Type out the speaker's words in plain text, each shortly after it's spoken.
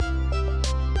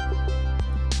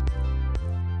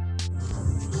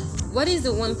What is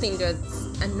the one thing that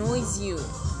annoys you,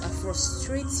 that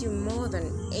frustrates you more than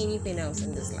anything else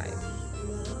in this life?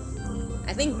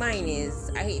 I think mine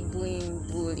is I hate being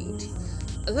bullied.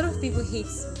 A lot of people hate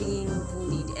being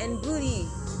bullied, and bully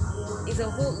is a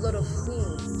whole lot of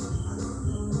things.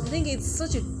 I think it's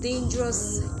such a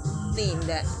dangerous thing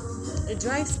that it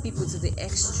drives people to the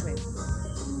extreme.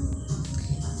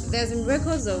 There's been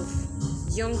records of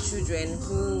young children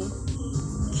who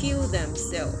kill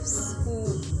themselves,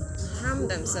 who harm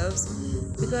themselves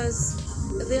because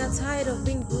they are tired of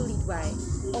being bullied by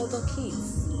other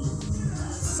kids.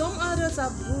 Some adults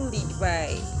are bullied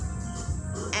by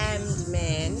armed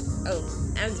men.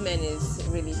 Armed men is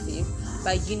really thief.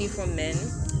 By uniform men,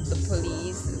 the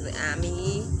police, the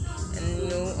army,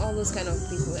 and all those kind of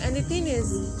people. And the thing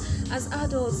is, as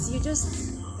adults, you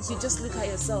just look at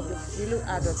yourself. Your fellow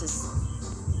adult is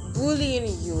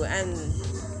bullying you, and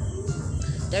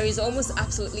there is almost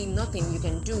absolutely nothing you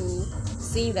can do,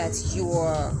 seeing that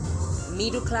you're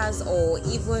middle class, or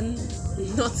even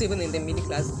not even in the middle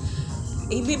class.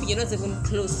 Maybe you're not even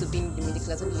close to being in the middle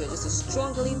class. Maybe you're just a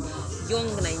struggling young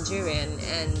Nigerian,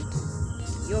 and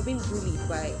you're being bullied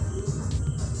by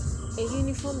a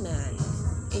uniform man,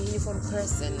 a uniform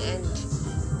person, and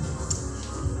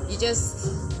you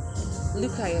just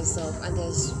look at yourself, and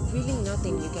there's really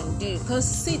nothing you can do,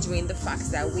 considering the fact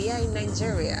that we are in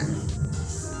Nigeria,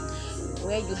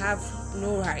 where you have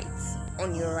no rights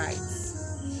on your rights.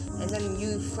 And then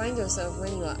you find yourself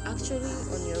when you are actually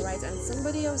on your right and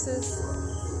somebody else is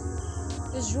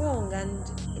wrong,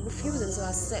 and refusing to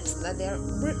accept that they're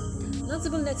not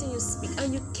even letting you speak,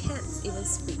 and you can't even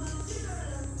speak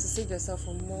to save yourself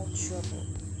from more trouble.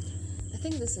 I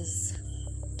think this is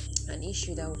an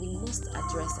issue that we must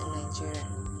address in Nigeria.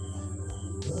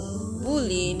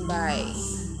 Bullying by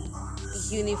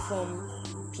uniform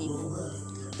people.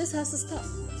 This has to stop.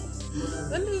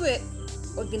 When we were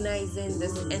organizing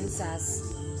this NSAS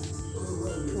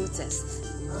protest,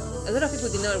 a lot of people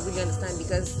did not really understand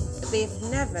because they've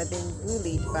never been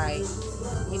bullied by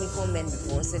uniform men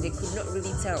before, so they could not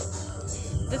really tell.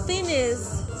 The thing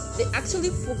is, they actually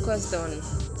focused on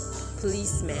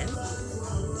policemen,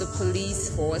 the police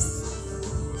force,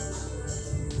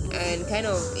 and kind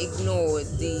of ignored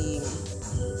the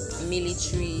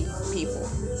military people.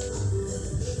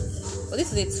 But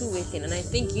this is a two-way thing, and I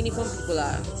think uniform people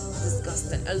are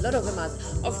disgusting. A lot of them are.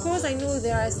 Of course, I know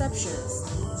there are exceptions,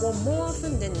 but more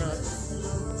often than not,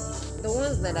 the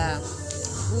ones that are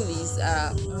bullies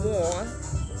are more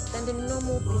than the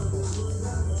normal people.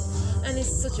 And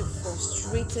it's such a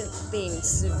frustrating thing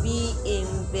to be in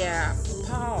their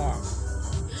power,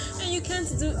 and you can't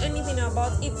do anything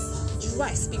about it. It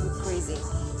drives people crazy.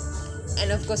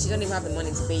 And of course, you don't even have the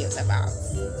money to pay yourself out.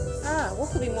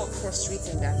 What could be more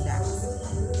frustrating than that?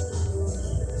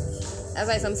 That's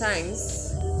why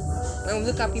sometimes when we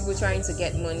look at people trying to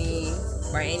get money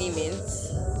by any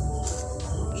means,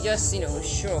 you just,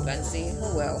 shrug and say,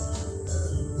 oh well,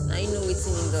 I know it's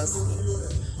in industry.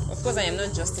 Of course, I am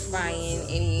not justifying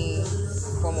any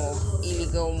form of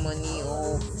illegal money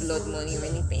or blood money or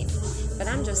anything, but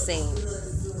I'm just saying,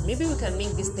 maybe we can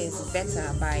make these things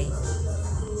better by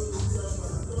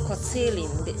curtailing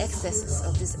the excesses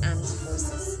of these armed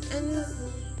forces. And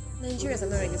Nigerians are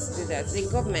not ready to do that. The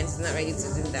government is not ready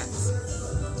to do that.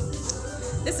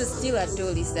 This is still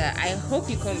Adolisa. I hope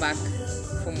you come back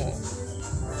for more.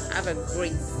 Have a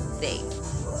great day.